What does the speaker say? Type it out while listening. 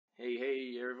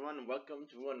Hey everyone, welcome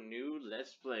to a new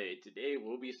Let's Play. Today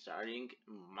we'll be starting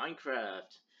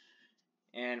Minecraft.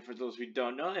 And for those who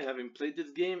don't know, I haven't played this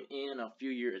game in a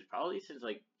few years, probably since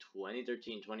like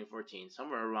 2013, 2014,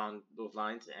 somewhere around those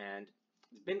lines, and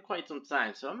it's been quite some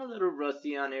time, so I'm a little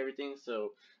rusty on everything,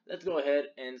 so let's go ahead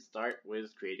and start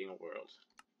with creating a world.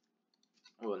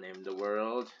 We'll name the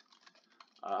world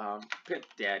Pimp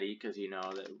Daddy, because you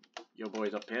know that your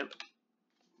boy's a pimp.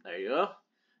 There you go.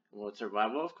 Well,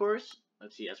 survival, of course.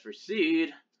 Let's see, as for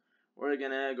seed, we're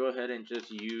gonna go ahead and just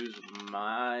use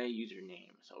my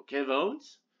username. So,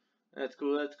 Kevowns. That's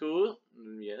cool, that's cool.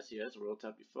 Yes, world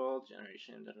top default,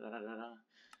 generation, da da da da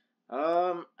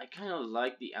da. I kind of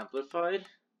like the amplified,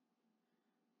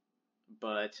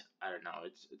 but I don't know,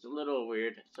 it's a little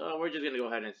weird. So, we're just gonna go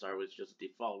ahead and start with just the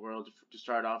default world to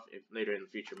start off. If later in the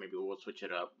future, maybe we'll switch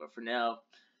it up. But for now,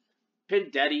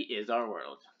 Pimp Daddy is our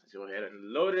world. Let's go ahead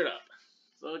and load it up.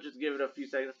 So just give it a few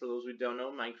seconds for those who don't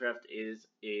know. Minecraft is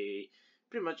a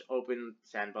pretty much open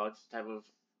sandbox type of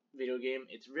video game.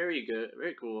 It's very good,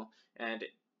 very cool, and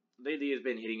lately it's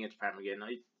been hitting its prime again.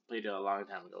 I played it a long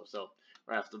time ago, so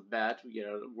right off the bat we get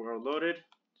our world loaded,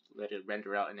 let it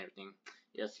render out and everything.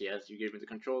 Yes, you gave me the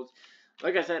controls.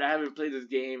 Like I said, I haven't played this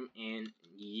game in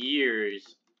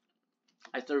years.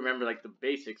 I still remember like the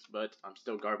basics, but I'm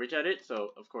still garbage at it.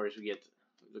 So of course we get.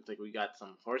 Looks like we got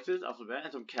some horses off the bat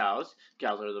and some cows.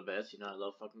 Cows are the best, you know. I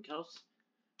love fucking cows.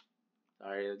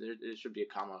 Sorry, there should be a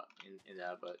comma in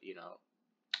that, but you know.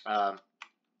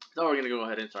 So we're gonna go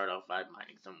ahead and start off by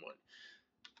mining some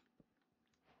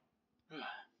wood.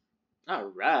 All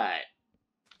right.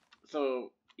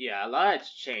 So yeah, a lot has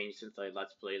changed since I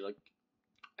last played. Like,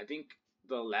 I think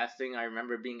the last thing I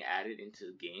remember being added into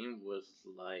the game was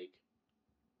like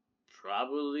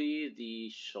probably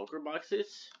the shulker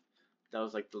boxes. That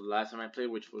was like the last time I played,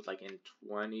 which was like in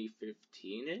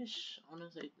 2015-ish. I want to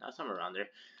say, not somewhere around there.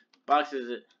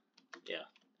 Boxes, yeah,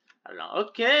 I don't know.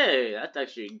 Okay, that's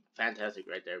actually fantastic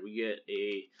right there. We get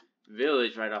a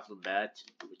village right off the bat,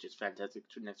 which is fantastic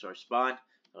next to our spawn.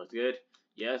 That was good.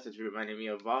 Yes, it's reminding me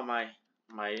of all my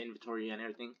inventory and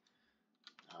everything.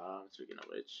 Speaking of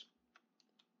which,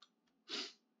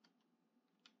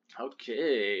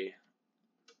 okay,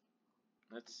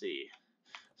 let's see.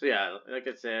 So yeah, like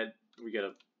I said, we get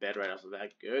a bed right off the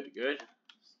bat. Good.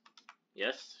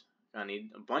 Yes, I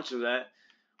need a bunch of that.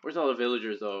 Where's all the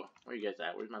villagers though? Where you guys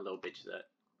at? Where's my little bitches at?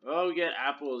 Oh, we get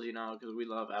apples, you know, because we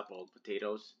love apple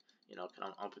potatoes. You know,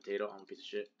 cause I'm potato, I'm a piece of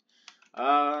shit.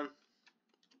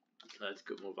 Let's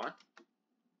go move on.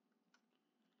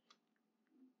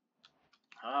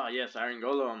 Ah, yes, iron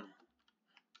golem.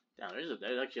 Damn,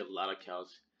 there's actually a lot of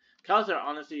cows. Cows are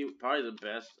honestly probably the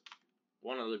best,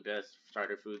 one of the best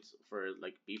starter foods for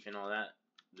like beef and all that.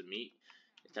 The meat.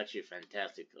 It's actually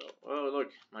fantastic though. Oh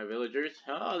look, my villagers.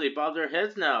 Oh, they bob their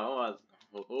heads now.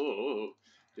 Oh.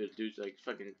 Dude's like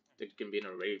fucking. It can be in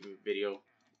a raid video.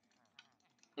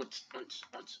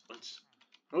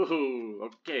 Oh,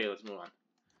 okay, let's move on.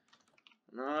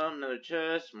 Another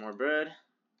chest, more bread.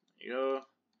 There you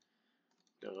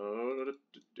go.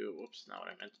 Whoops, not what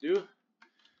I meant to do.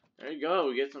 There you go.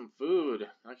 We get some food.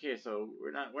 Okay, so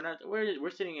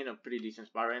we're sitting in a pretty decent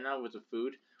spot right now with the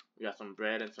food. We got some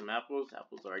bread and some apples.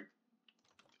 Apples are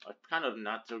kind of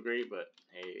not so great, but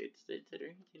hey, it's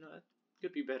there. You know, it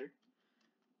could be better.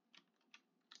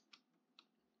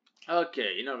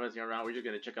 Okay, you know, messing around, we're just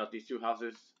gonna check out these two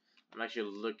houses. I'm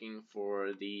actually looking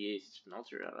for the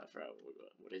smelter. I forgot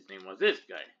what his name was. This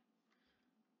guy.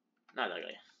 Not that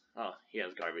guy. Oh, he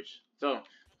has garbage. So,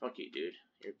 fuck you, dude.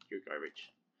 You're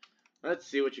garbage. Let's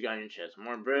see what you got in your chest.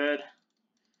 More bread.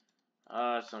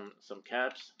 Some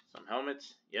caps. Some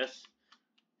helmets. Yes.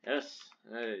 Yeah,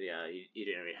 he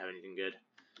didn't really have anything good.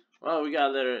 Well, we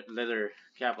got a leather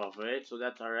cap off of it, so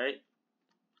that's alright.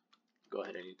 Go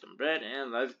ahead and eat some bread,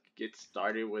 and let's get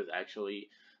started with actually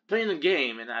playing the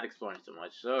game and not exploring so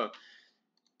much. So,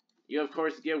 you of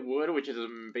course get wood, which is a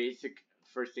basic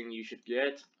first thing you should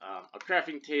get. A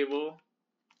crafting table.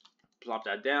 Plop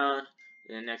that down.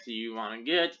 The next thing you want to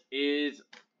get is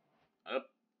a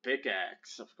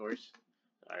pickaxe, of course.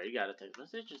 Alright, you got a text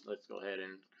message. Let's go ahead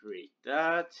and create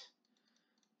that.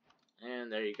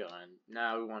 And there you go. And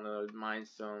now we want to mine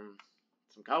some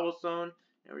cobblestone.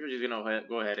 And we're just gonna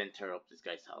go ahead and tear up this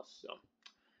guy's house. So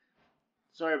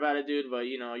sorry about it, dude, but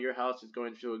you know your house is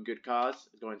going to a good cause.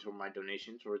 It's going to my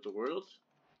donation towards the world.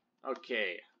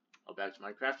 Okay, I'll back to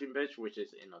my crafting bench, which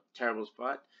is in a terrible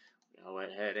spot. We're gonna go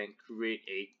ahead and create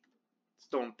a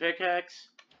stone pickaxe.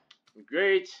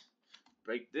 Great.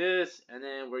 Break this, and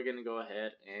then we're gonna go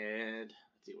ahead and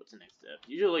let's see what's the next step.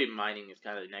 Usually mining is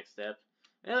kind of the next step.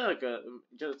 Yeah, like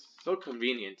just so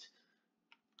convenient.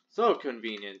 So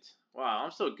convenient. Wow,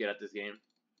 I'm so good at this game.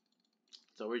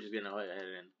 So we're just gonna go ahead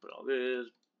and put all this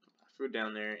food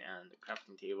down there and the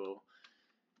crafting table.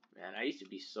 Man, I used to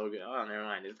be so good. Oh, never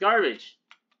mind. It's garbage.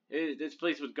 This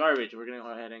place was garbage. We're gonna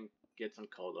go ahead and get some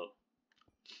coal though.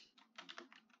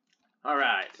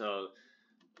 Alright, so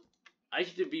I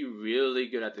used to be really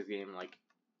good at this game, like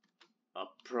a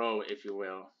pro, if you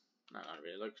will. Not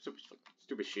really, like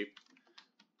stupid sheep.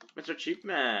 Mr. Cheap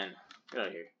Man. Get out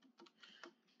of here.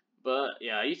 But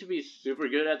yeah, I used to be super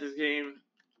good at this game.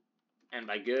 And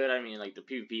by good, I mean like the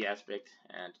PvP aspect,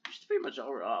 and just pretty much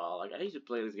overall. Like I used to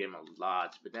play this game a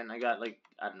lot, but then I got like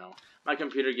I don't know, my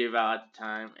computer gave out at the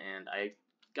time, and I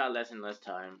got less and less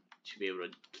time to be able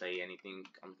to play anything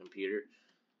on the computer.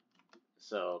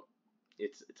 So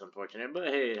it's unfortunate, but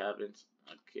hey, it happens.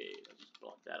 Okay, let's just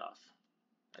block that off.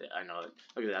 I know it.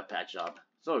 Look at that patch job,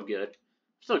 so good,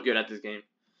 so good at this game.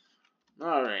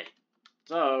 All right.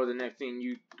 So the next thing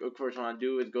you of course want to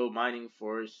do is go mining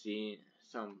for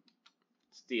some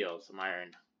steel, some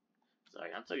iron. Sorry,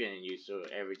 I'm still getting used to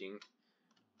everything.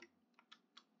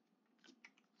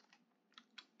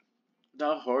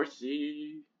 The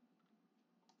horsey.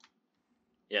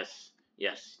 Yes,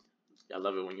 yes. I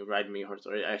love it when you ride me, horse.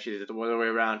 Or actually, it's the other way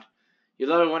around. You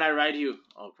love it when I ride you.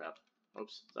 Oh crap.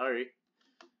 Oops. Sorry.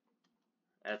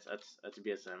 That's a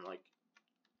BSM like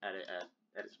at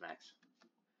its max.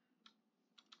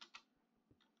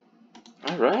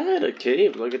 All right. Okay.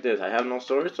 Look at this. I have no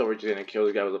sword, so we're just gonna kill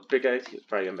the guy with a pickaxe. He's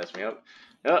probably gonna mess me up.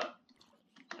 Yep.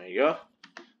 There you go.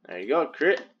 There you go.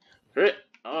 Crit. Crit.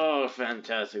 Oh,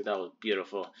 fantastic. That was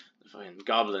beautiful. The fucking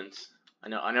goblins. I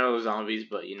know zombies,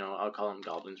 but you know, I'll call them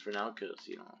goblins for now, cause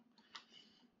you know,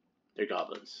 they're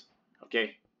goblins.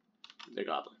 Okay, they're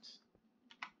goblins.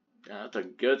 Yeah, that's a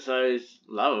good sized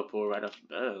lava pool right off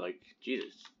the bat. Like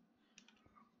Jesus,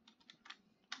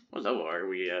 what level are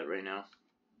we at right now?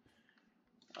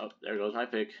 Oh, there goes my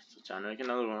pick. So time to make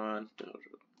another one.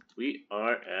 We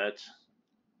are at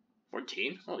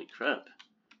 14. Holy crap!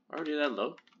 Already that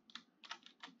low?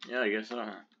 Yeah, I guess so.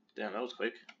 Damn, that was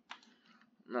quick.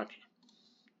 Okay.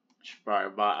 Should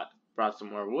probably brought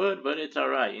some more wood, but it's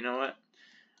alright. You know what?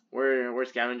 We're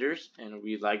scavengers and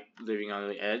we like living on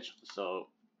the edge, so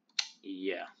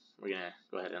yeah, we're gonna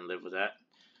go ahead and live with that.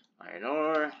 Iron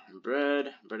ore,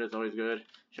 bread. Bread is always good.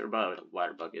 Should have brought a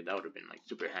water bucket. That would have been like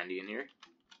super handy in here.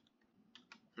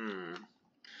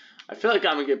 I feel like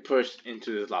I'm gonna get pushed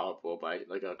into this lava pool by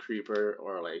like a creeper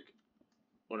or like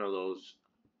one of those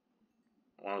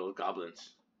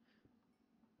goblins.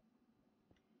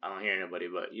 I don't hear anybody,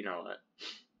 but you know what?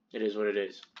 It is what it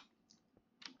is.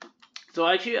 So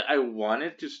actually, I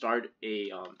wanted to start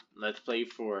a let's play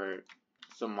for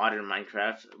some modern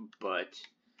Minecraft, but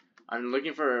I'm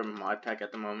looking for a mod pack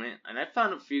at the moment, and I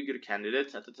found a few good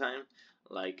candidates at the time.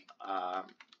 Like, I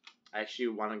actually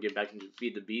want to get back into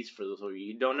Feed the Beast. For those of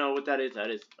you who don't know what that is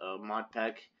a mod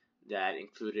pack that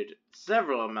included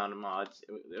several amount of mods.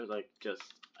 It was like just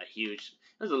a huge.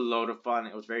 It was a load of fun.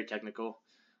 It was very technical.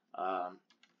 Um,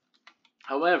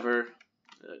 However,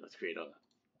 let's create a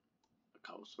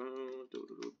cobblestone.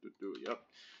 Yep.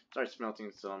 Start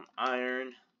smelting some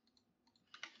iron.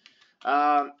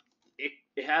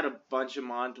 It had a bunch of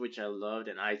mods which I loved,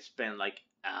 and I spent like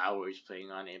hours playing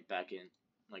on it back in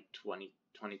like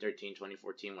 2013,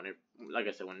 2014, when it, like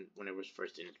I said, when it was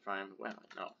first in its prime. Well,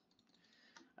 no,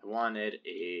 I wanted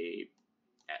a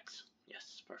X.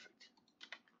 Yes, perfect.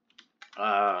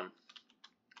 Um,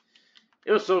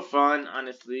 it was so fun,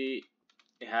 honestly.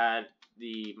 It had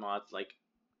the mods like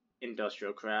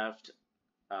Industrial Craft,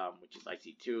 which is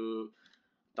IC2,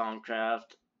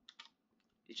 Dawn-Craft.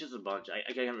 It's just a bunch.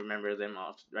 I can't remember them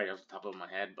right off the top of my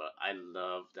head, but I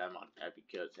love that mod pack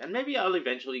because, and maybe I'll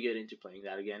eventually get into playing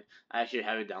that again. I actually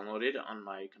have it downloaded on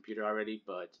my computer already,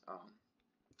 but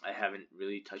I haven't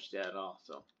really touched it at all.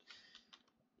 So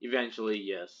eventually,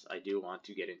 yes, I do want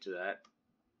to get into that.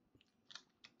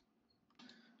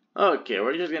 Okay,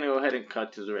 we're just gonna go ahead and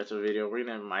cut to the rest of the video. We're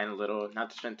gonna mine a little, not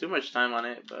to spend too much time on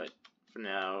it, but for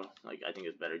now, like I think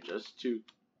it's better just to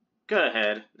cut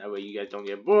ahead. That way you guys don't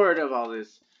get bored of all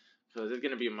this. Because it's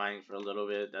going to be mining for a little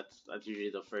bit. That's usually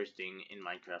the first thing in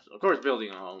Minecraft. Of course, building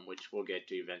a home, which we'll get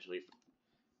to eventually.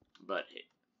 But hey,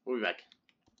 we'll be back.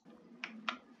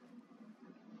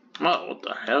 Oh, what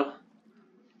the hell?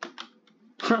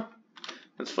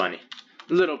 That's funny.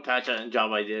 The little patch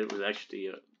job I did was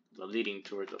actually leading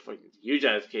towards a fucking huge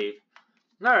ass cave.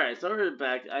 Alright, so we're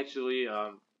back. Actually,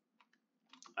 I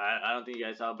don't think you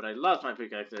guys saw, but I lost my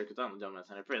pickaxe there because I'm a dumbass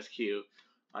and I pressed Q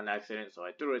on accident, so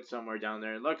I threw it somewhere down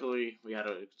there. Luckily, we had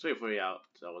a swift way out,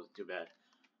 so that wasn't too bad.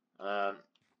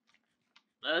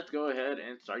 let's go ahead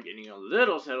and start getting a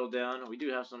little settled down. We do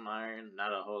have some iron,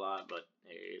 not a whole lot, but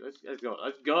hey, let's go.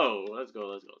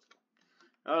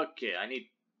 Okay, I need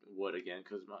wood again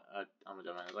because I'm a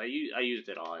dumbass. I used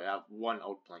it all. I have one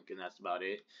oak plank and that's about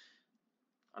it.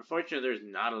 Unfortunately, there's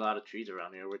not a lot of trees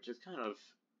around here, which is kind of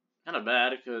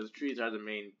bad because trees are the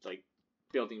main like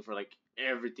building for like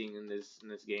everything in this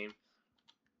game.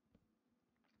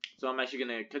 So I'm actually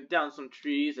gonna cut down some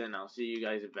trees, and I'll see you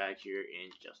guys back here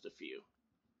in just a few.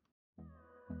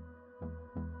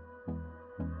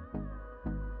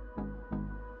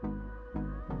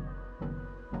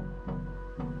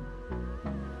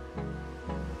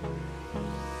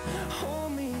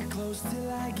 Hold me close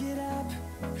till I get up.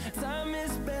 Time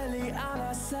is barely on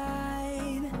our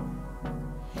side.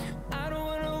 I don't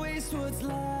wanna waste what's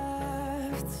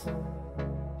left.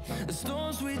 The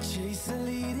storms we chase are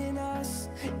leading us,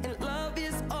 and love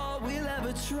is all we'll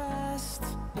ever trust.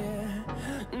 Yeah,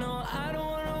 no, I don't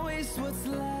wanna waste what's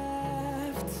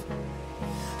left.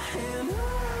 And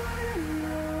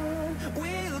on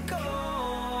we'll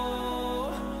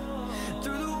go,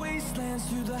 through the wastelands,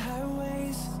 through the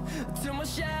highways, till my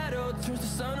shadow turns to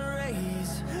sun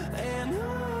rays. And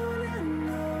on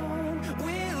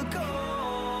we'll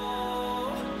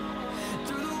go,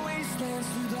 through the wastelands,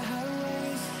 through the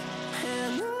highways,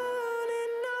 and on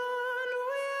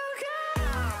we'll go.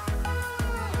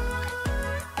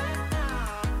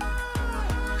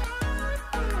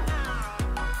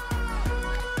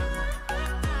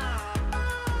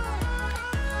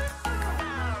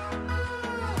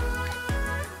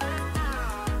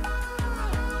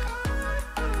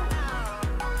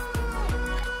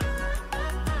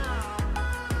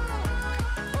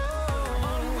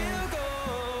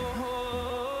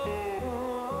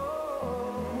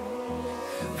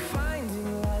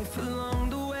 Finding life along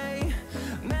the way,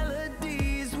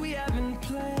 melodies we haven't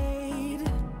played.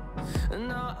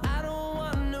 No, I don't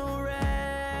want no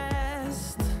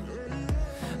rest.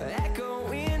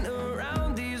 Echoing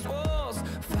around these walls,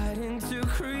 fighting to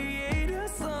create a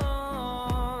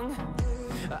song.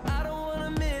 I don't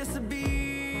wanna miss a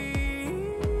beat.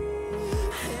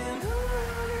 And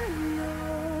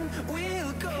on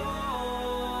we'll go,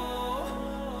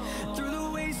 through the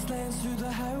wastelands, through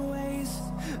the highways,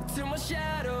 till my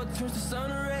shadow turns to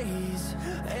sun rays.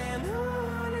 And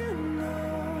on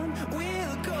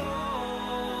we'll go,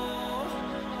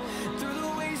 through the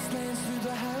wastelands, through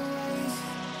the highways,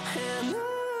 and on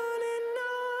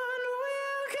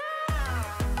we'll go.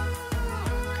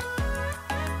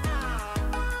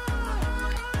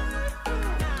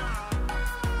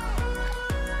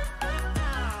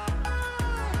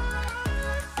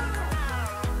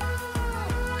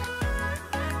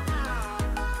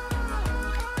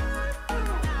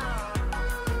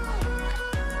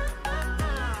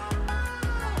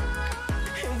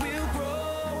 And we'll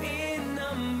grow in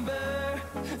number,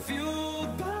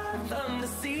 fueled by them to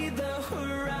see the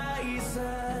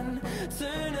horizon,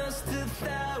 turn us to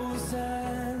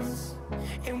thousands.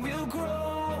 And we'll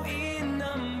grow in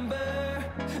number,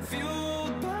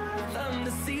 fueled by them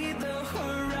to see the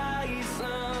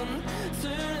horizon,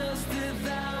 turn us to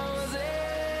thousands.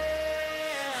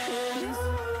 And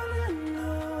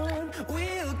on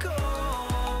we'll go,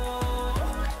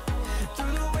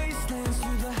 through the wastelands,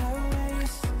 through the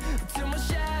highways, till my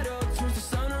shadow turns to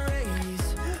sun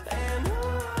rays. And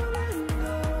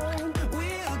on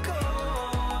we'll go,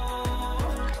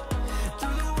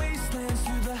 through the wastelands,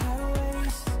 through the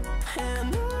highways,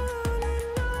 and on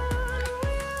we'll go.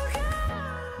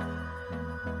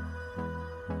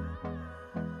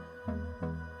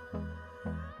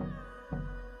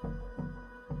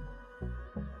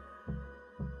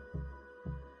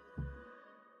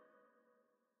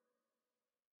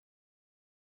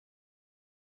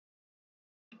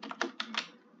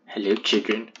 Hello,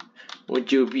 children.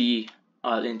 Would you be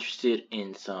all interested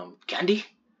in some candy?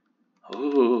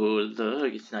 Oh,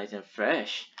 look, it's nice and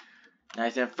fresh.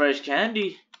 Nice and fresh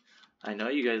candy. I know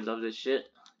you guys love this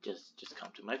shit. Just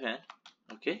come to my van,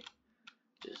 okay?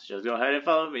 Just go ahead and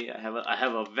follow me. I have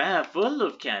a van full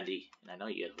of candy, and I know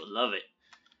you guys will love it.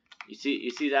 You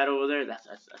see that over there?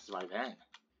 That's my van.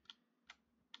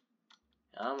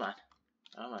 Come on.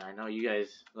 I know you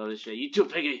guys love this shit. You too,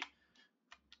 Piggy.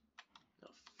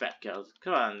 Little fat cows.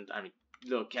 Come on, I mean,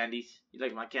 little candies. You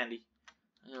like my candy?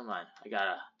 Come on. I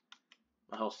got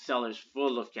my whole cellar's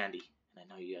full of candy, and I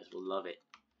know you guys will love it.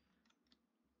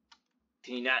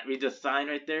 Can you not read the sign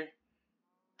right there?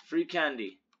 Free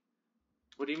candy.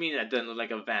 What do you mean that doesn't look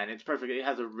like a van? It's perfect. It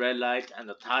has a red light and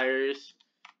the tires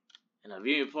and a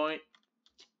viewing point.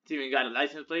 It's even got a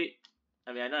license plate.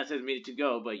 I mean, I know it says minute to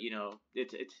go, but you know,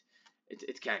 it's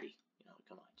candy. You know,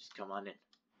 come on, just come on in.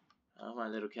 Come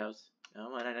on, little cows.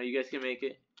 Come on, I know you guys can make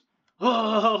it.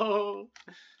 Oh,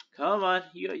 come on,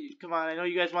 come on. I know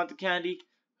you guys want the candy.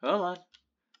 Come on,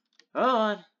 come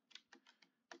on,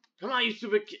 come on, you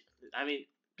stupid kid. I mean,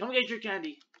 come get your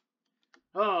candy.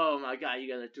 Oh my God, you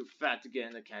guys are too fat to get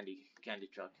in the candy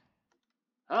truck.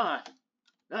 Come on,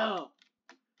 no,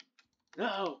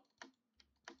 no,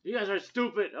 you guys are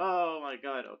stupid. Oh my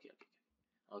God.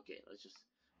 Okay. Let's just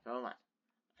come on.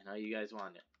 I know you guys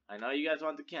want it. I know you guys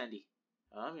want the candy.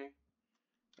 Come here.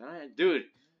 Come here, dude.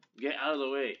 Get out of the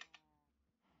way.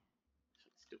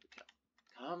 Stupid cow.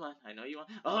 Come on, I know you want.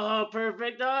 Oh,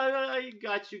 perfect! Oh, you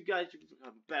got you,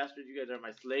 bastard! You guys are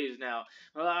my slaves now.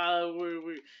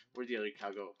 Where'd the other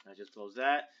cow go? I just closed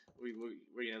that. We're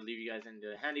gonna leave you guys in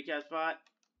the handicap spot.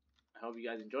 I hope you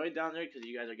guys enjoyed down there because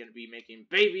you guys are gonna be making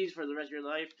babies for the rest of your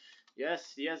life.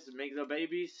 Yes, make the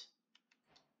babies.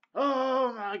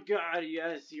 Oh my God!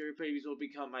 Yes, your babies will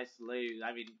become my slaves.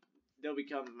 I mean, they'll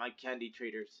become my candy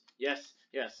traders. Yes.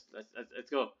 Let's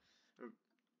go.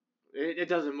 It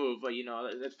doesn't move, but you know,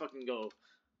 let's fucking go.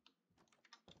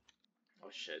 Oh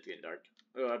shit, it's getting dark.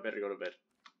 Oh, I better go to bed.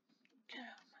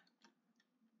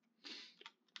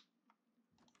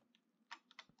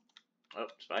 Oh,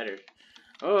 spider.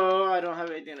 Oh, I don't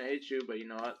have anything to hit you, but you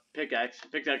know what? Pickaxe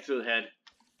to the head.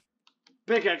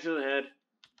 Pickaxe to the head.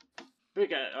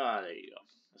 Pickaxe. Ah, there you go.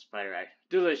 A spider eye.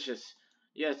 Delicious.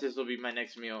 Yes, this will be my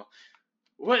next meal.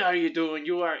 What are you doing?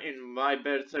 You are in my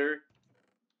bed, sir.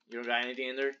 You don't got anything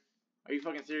in there? Are you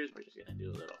fucking serious? We're just gonna do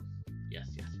a little. Yes.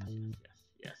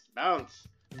 Bounce!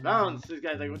 Bounce! This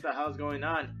guy's like, what the hell's going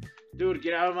on? Dude,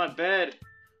 get out of my bed!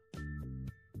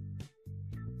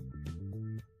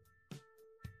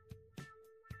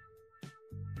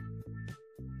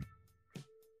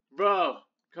 Bro!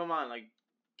 Come on, like,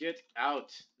 get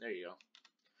out. There you go.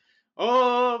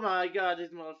 Oh my God,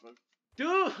 this motherfucker.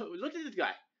 Dude, look at this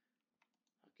guy.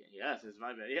 Okay, yes, it's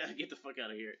my bed. Yeah, get the fuck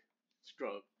out of here.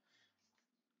 Scrub.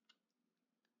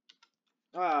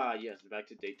 Ah, yes, back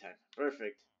to daytime.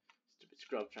 Perfect. Stupid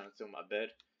scrub trying to steal my bed.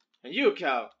 And you,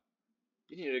 cow!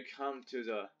 You need to come to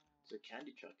the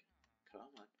candy truck. Come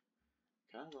on.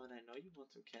 I know you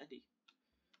want some candy.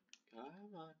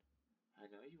 Come on. I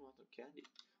know you want some candy.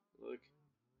 Look.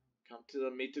 Come to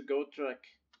the Me to Go truck.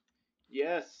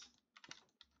 Yes.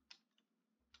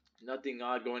 Nothing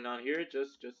odd going on here.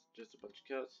 Just a bunch of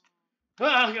cows.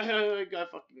 Ah, I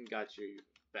fucking got you, you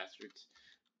bastards.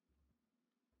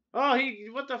 Oh,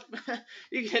 what the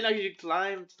he can actually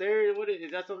climb stairs?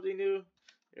 Is that something new?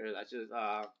 Here, that's just,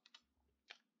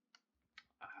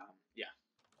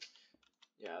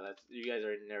 yeah, that's, you guys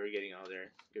are never getting out of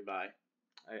there. Goodbye.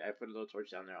 I put a little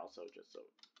torch down there also, just so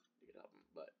you can help them,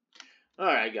 but.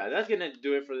 Alright, guys, that's gonna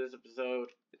do it for this episode.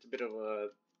 It's a bit of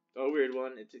a weird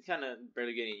one. It's kind of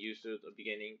barely getting used to the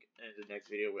beginning. And the next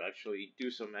video, we'll actually do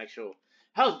some actual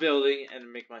house building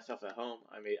and make myself at home.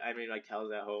 I made my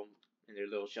cows at home in their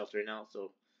little shelter now.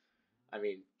 So, I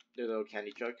mean, their little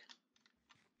candy truck.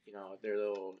 You know, their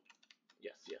little.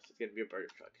 Yes, it's gonna be a burger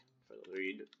truck for the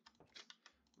read.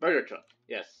 Burger truck,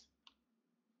 yes.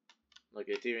 Look,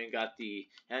 it's even got the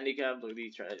handicap. Look,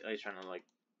 he's trying to like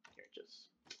here, just.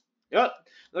 Yup,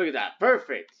 look at that,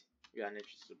 perfect. You got an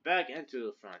entrance to the back and to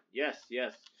the front. Yes.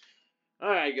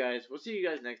 Alright guys, we'll see you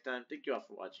guys next time. Thank you all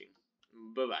for watching.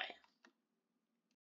 Bye-bye.